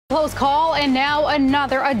Close call, and now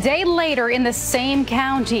another a day later in the same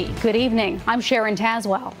county. Good evening. I'm Sharon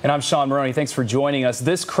Taswell. And I'm Sean Maroney. Thanks for joining us.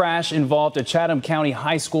 This crash involved a Chatham County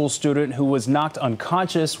high school student who was knocked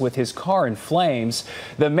unconscious with his car in flames.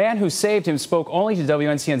 The man who saved him spoke only to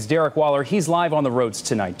WNCN's Derek Waller. He's live on the roads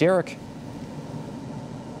tonight. Derek.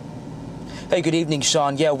 Hey, good evening,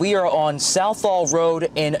 Sean. Yeah, we are on Southall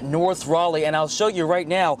Road in North Raleigh, and I'll show you right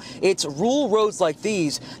now. It's rural roads like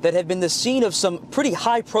these that have been the scene of some pretty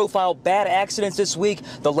high-profile bad accidents this week,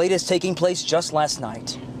 the latest taking place just last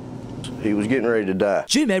night. He was getting ready to die.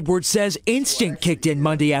 Jim Edwards says instinct kicked in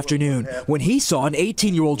Monday afternoon when he saw an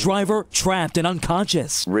 18-year-old driver trapped and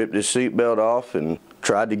unconscious. Ripped his seatbelt off and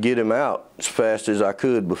tried to get him out as fast as I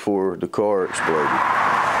could before the car exploded.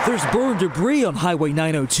 There's burned debris on Highway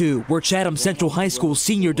 902, where Chatham Central High School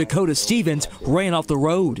senior Dakota Stevens ran off the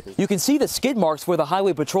road. You can see the skid marks where the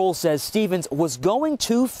Highway Patrol says Stevens was going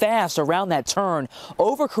too fast around that turn,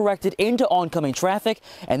 overcorrected into oncoming traffic,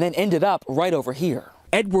 and then ended up right over here.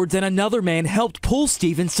 Edwards and another man helped pull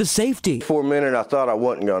Stevens to safety. For a minute, I thought I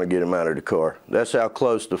wasn't going to get him out of the car. That's how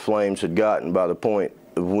close the flames had gotten by the point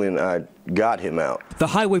of when I got him out. The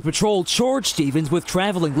Highway Patrol charged Stevens with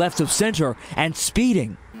traveling left of center and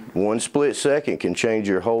speeding. One split second can change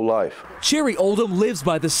your whole life. Sherry Oldham lives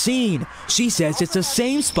by the scene. She says it's the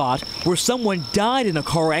same spot where someone died in a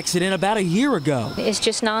car accident about a year ago. It's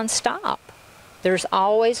just nonstop. There's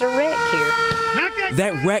always a wreck here.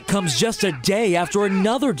 That wreck comes just a day after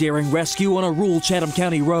another daring rescue on a rural Chatham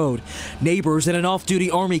County road. Neighbors and an off-duty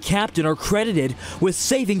Army captain are credited with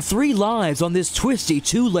saving 3 lives on this twisty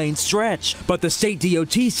 2-lane stretch. But the state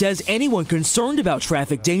DOT says anyone concerned about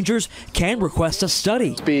traffic dangers can request a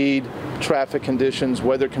study. Speed, traffic conditions,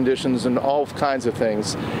 weather conditions, and all kinds of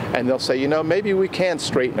things. And they'll say, you know, maybe we can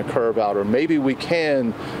straighten a curve out, or maybe we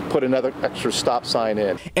can put another extra stop sign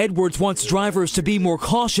in. Edwards wants drivers to be more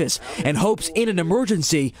cautious and hopes in an emergency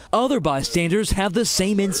other bystanders have the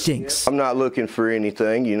same instincts. I'm not looking for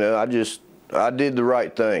anything, you know, I did the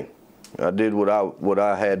right thing. I did what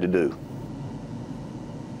I had to do.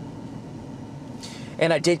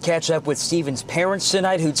 And I did catch up with Stevens' parents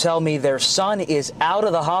tonight, who tell me their son is out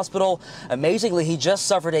of the hospital. Amazingly, he just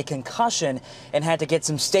suffered a concussion and had to get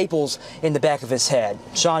some staples in the back of his head.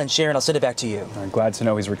 Sean and Sharon, I'll send it back to you. I'm glad to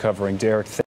know he's recovering. Derek.